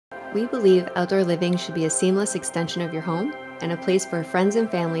We believe outdoor living should be a seamless extension of your home and a place for friends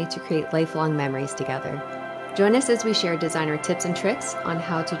and family to create lifelong memories together. Join us as we share designer tips and tricks on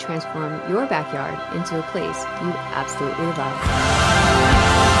how to transform your backyard into a place you absolutely love.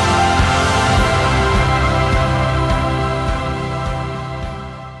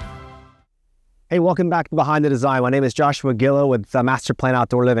 Hey, welcome back to Behind the Design. My name is Joshua Gillow with Master Plan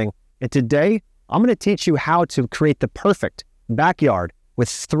Outdoor Living. And today, I'm going to teach you how to create the perfect backyard with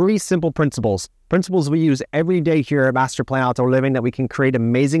 3 simple principles. Principles we use every day here at Master Plan Outdoor Living that we can create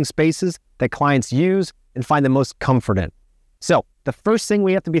amazing spaces that clients use and find the most comfort in. So, the first thing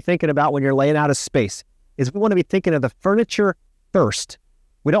we have to be thinking about when you're laying out a space is we want to be thinking of the furniture first.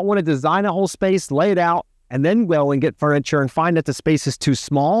 We don't want to design a whole space, lay it out, and then go and get furniture and find that the space is too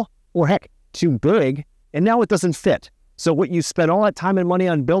small or heck, too big, and now it doesn't fit. So what you spent all that time and money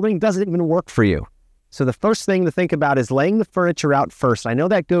on building doesn't even work for you. So the first thing to think about is laying the furniture out first. I know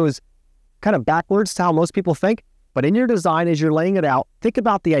that goes kind of backwards to how most people think, but in your design, as you're laying it out, think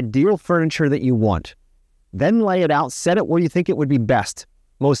about the ideal furniture that you want. Then lay it out, set it where you think it would be best,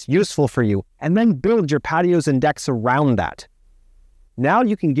 most useful for you, and then build your patios and decks around that. Now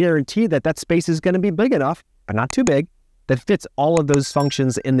you can guarantee that that space is going to be big enough, but not too big, that fits all of those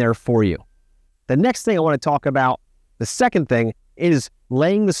functions in there for you. The next thing I want to talk about, the second thing, is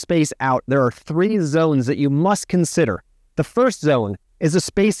laying the space out. There are 3 zones that you must consider. The first zone is a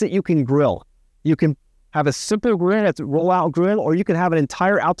space that you can grill. You can have a simple grill, that's a roll-out grill, or you can have an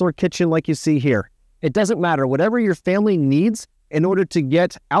entire outdoor kitchen like you see here. It doesn't matter. Whatever your family needs in order to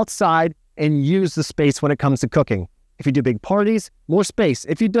get outside and use the space when it comes to cooking. If you do big parties, more space.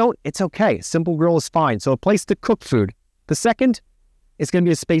 If you don't, it's okay. Simple grill is fine. So a place to cook food. The second is going to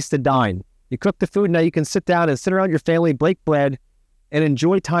be a space to dine. You cook the food, now you can sit down and sit around your family, break bread, and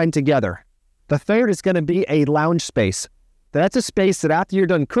enjoy time together. The third is going to be a lounge space. That's a space that after you're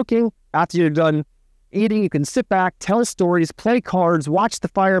done cooking, after you're done eating, you can sit back, tell stories, play cards, watch the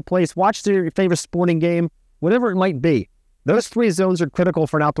fireplace, watch your favorite sporting game, whatever it might be. Those 3 zones are critical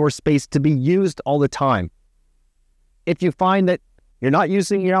for an outdoor space to be used all the time. If you find that you're not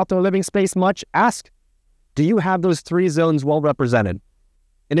using your outdoor living space much, ask, do you have those 3 zones well represented?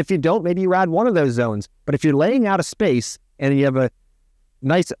 And if you don't, maybe you add one of those zones. But if you're laying out a space and you have a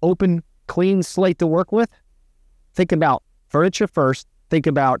nice, open, clean slate to work with, think about furniture first. Think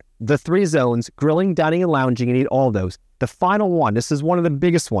about the 3 zones, grilling, dining, and lounging. You need all of those. The final one, this is one of the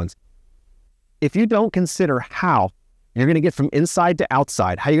biggest ones. If you don't consider how you're going to get from inside to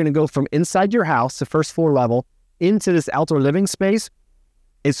outside, how you're going to go from inside your house, the first floor level, into this outdoor living space,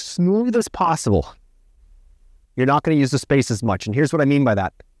 as smooth as possible, you're not going to use the space as much. And here's what I mean by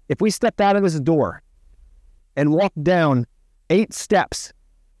that. If we stepped out of this door and walked down 8 steps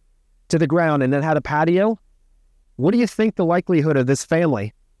to the ground and then had a patio, what do you think the likelihood of this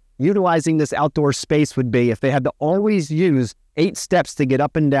family utilizing this outdoor space would be if they had to always use 8 steps to get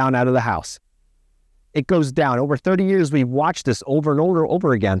up and down out of the house? It goes down. Over 30 years, we've watched this over and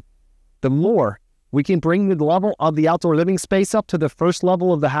over again. The more we can bring the level of the outdoor living space up to the first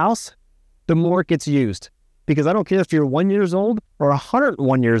level of the house, the more it gets used. Because I don't care if you're 1 year old or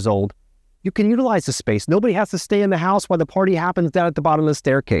 101 years old, you can utilize the space. Nobody has to stay in the house while the party happens down at the bottom of the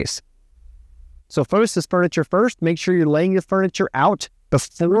staircase. So first is furniture first. Make sure you're laying your furniture out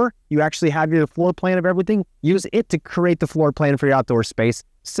before you actually have your floor plan of everything. Use it to create the floor plan for your outdoor space.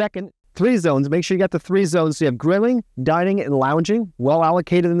 Second, 3 zones. Make sure you got the 3 zones. So you have grilling, dining, and lounging, well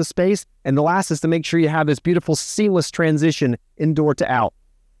allocated in the space. And the last is to make sure you have this beautiful seamless transition indoor to out.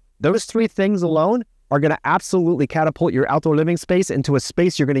 Those 3 things alone are going to absolutely catapult your outdoor living space into a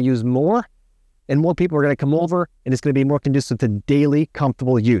space you're going to use more, and more people are going to come over, and it's going to be more conducive to daily,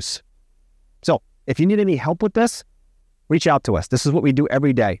 comfortable use. So if you need any help with this, reach out to us. This is what we do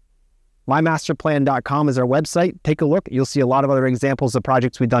every day. mymasterplan.com is our website. Take a look. You'll see a lot of other examples of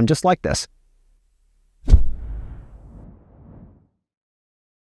projects we've done just like this.